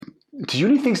do you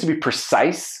need things to be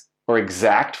precise or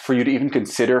exact for you to even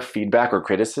consider feedback or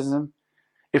criticism?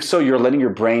 If so, you're letting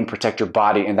your brain protect your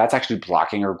body, and that's actually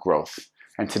blocking your growth.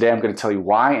 And today I'm going to tell you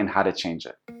why and how to change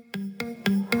it.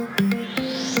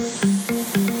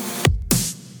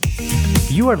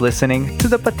 You are listening to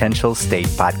the Potential State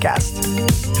Podcast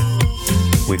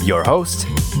with your host,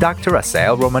 Dr.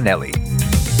 Assael Romanelli.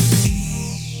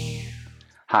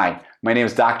 Hi, my name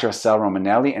is Dr. Assael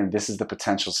Romanelli, and this is the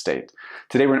Potential State.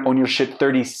 Today we're in Own Your Shit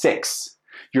 36.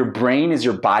 Your brain is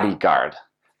your bodyguard.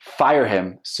 Fire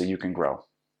him so you can grow.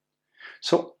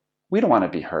 So we don't want to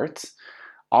be hurt.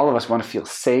 All of us want to feel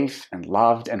safe and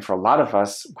loved. And for a lot of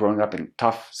us growing up in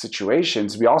tough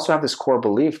situations, we also have this core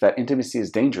belief that intimacy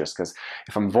is dangerous because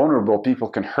if I'm vulnerable, people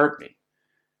can hurt me.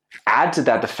 Add to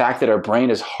that the fact that our brain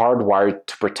is hardwired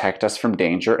to protect us from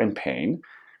danger and pain.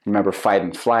 Remember, fight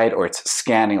and flight, or it's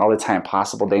scanning all the time,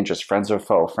 possible dangers, friends or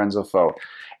foe, friends or foe.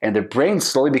 And the brain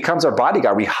slowly becomes our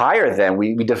bodyguard. We hire them.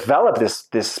 We develop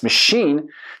this machine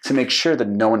to make sure that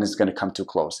no one is going to come too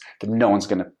close, that no one's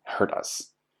going to hurt us.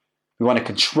 We want to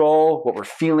control what we're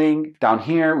feeling down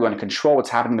here. We want to control what's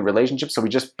happening in the relationship. So we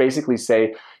just basically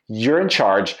say, you're in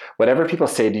charge. Whatever people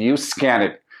say to you, scan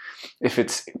it. If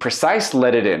it's precise,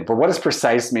 let it in. But what does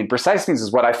precise mean? Precise means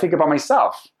is what I think about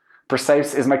myself.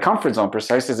 Precise is my comfort zone.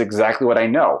 Precise is exactly what I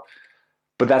know.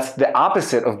 But that's the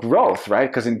opposite of growth, right?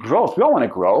 Because in growth, we all want to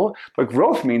grow. But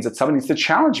growth means that someone needs to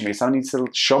challenge me. Someone needs to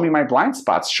show me my blind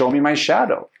spots, show me my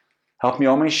shadow. Help me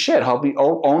own my shit. Help me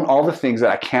own all the things that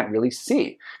I can't really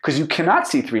see. Because you cannot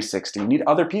see 360. You need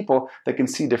other people that can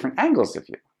see different angles of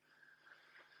you.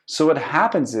 So what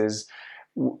happens is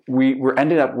we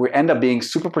end up being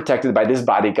super protected by this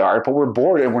bodyguard, but we're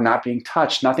bored and we're not being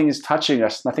touched. Nothing is touching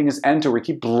us. Nothing is entering. We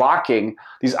keep blocking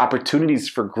these opportunities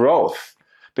for growth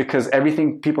because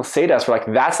everything people say to us, we're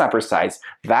like, that's not precise.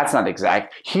 That's not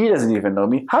exact. He doesn't even know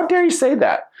me. How dare you say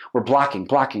that? We're blocking.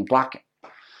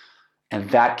 And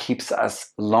that keeps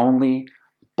us lonely,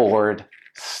 bored,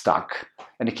 stuck.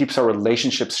 And it keeps our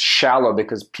relationships shallow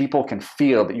because people can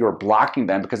feel that you're blocking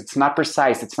them because it's not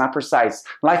precise. It's not precise.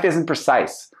 Life isn't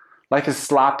precise. Life is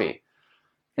sloppy.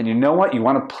 And you know what? You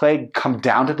want to play, come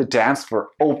down to the dance floor,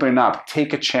 open up,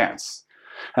 take a chance.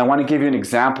 And I want to give you an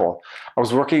example. I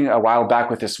was working a while back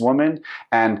with this woman,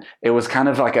 and it was kind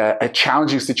of like a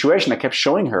challenging situation. I kept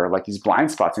showing her like these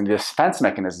blind spots and these defense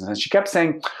mechanisms. And she kept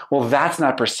saying, well, that's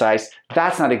not precise.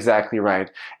 That's not exactly right.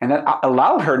 And that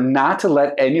allowed her not to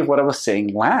let any of what I was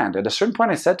saying land. At a certain point,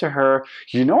 I said to her,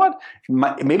 you know what?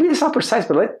 Maybe it's not precise,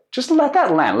 but just let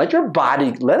that land. Let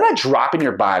that drop in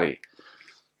your body.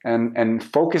 And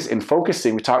focusing,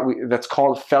 that's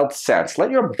called felt sense.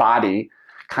 Let your body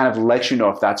kind of let you know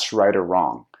if that's right or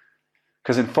wrong.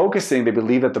 Because in focusing, they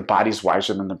believe that the body's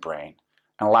wiser than the brain.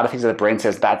 And a lot of things that the brain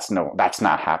says, that's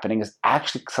not happening, is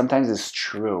actually sometimes is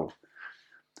true.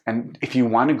 And if you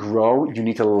want to grow, you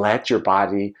need to let your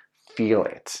body feel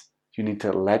it. You need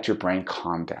to let your brain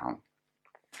calm down.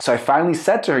 So I finally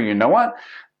said to her, you know what?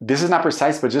 This is not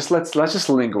precise, but let's just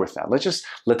linger with that. Let's just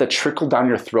let that trickle down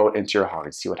your throat into your heart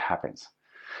and see what happens.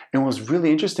 And it was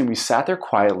really interesting. We sat there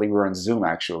quietly. We were on Zoom,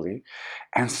 actually.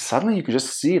 And suddenly you could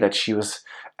just see that she was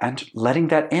letting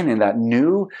that in. And that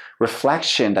new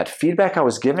reflection, that feedback I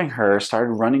was giving her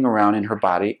started running around in her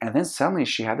body. And then suddenly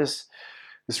she had this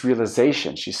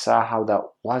realization. She saw how that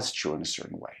was true in a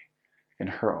certain way, in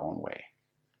her own way.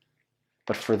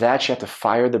 But for that, she had to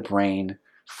fire the brain,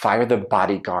 fire the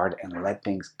bodyguard, and let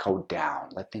things go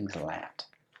down, let things land.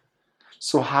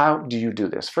 So how do you do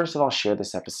this? First of all, share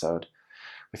this episode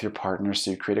with your partner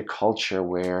so you create a culture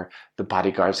where the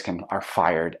bodyguards are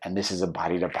fired, and this is a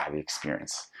body-to-body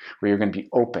experience where you're going to be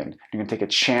open. You're going to take a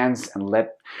chance and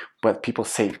let what people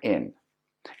say in.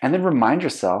 And then remind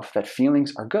yourself that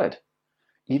feelings are good.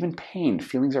 Even pain,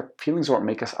 feelings are what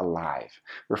make us alive.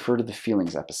 Refer to the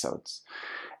feelings episodes.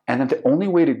 And then the only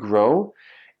way to grow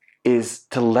is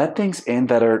to let things in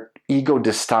that are ego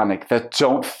dystonic, that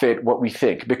don't fit what we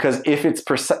think. Because if it's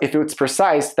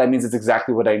precise, that means it's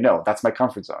exactly what I know. That's my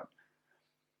comfort zone.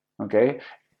 Okay?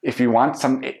 If I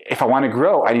want to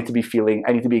grow, I need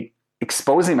to be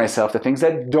exposing myself to things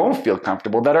that don't feel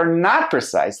comfortable, that are not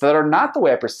precise, that are not the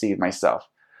way I perceive myself.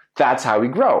 That's how we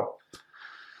grow.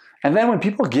 And then when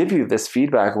people give you this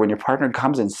feedback, or when your partner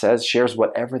comes and shares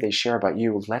whatever they share about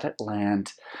you, let it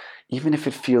land. Even if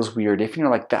it feels weird, if you're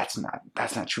like, that's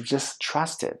not true, just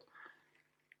trust it.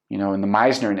 You know, in the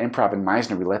Meisner, in improv in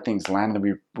Meisner, we let things land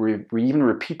and we even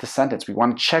repeat the sentence. We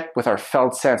want to check with our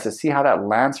felt sense to see how that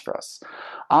lands for us.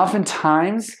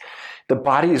 Oftentimes, the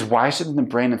body is wiser than the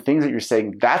brain, and things that you're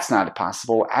saying, that's not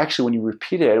possible. Actually, when you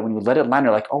repeat it, when you let it land,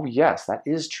 you're like, oh yes, that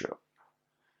is true.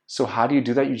 So how do you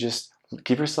do that? You just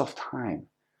Give yourself time.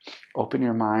 Open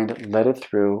your mind, let it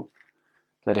through,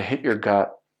 let it hit your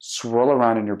gut, swirl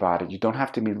around in your body. You don't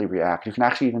have to immediately react. You can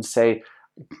actually even say,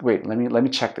 wait, let me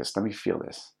check this, let me feel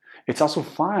this. It's also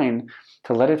fine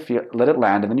to let it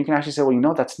land, and then you can actually say,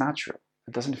 well, that's not true.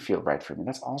 It doesn't feel right for me.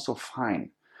 That's also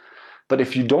fine. But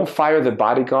if you don't fire the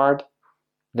bodyguard,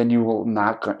 then you're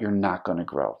not going to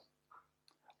grow.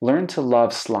 Learn to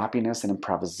love sloppiness and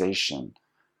improvisation.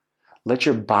 Let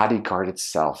your bodyguard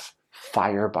itself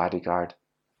fire bodyguard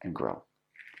and grow.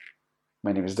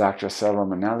 My name is Dr. Asel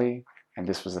Romanelli, and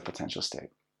this was The Potential State.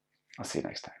 I'll see you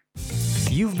next time.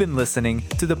 You've been listening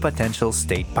to the Potential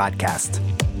State Podcast.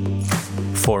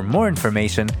 For more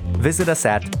information, visit us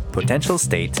at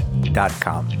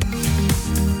potentialstate.com.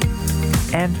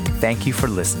 And thank you for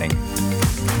listening.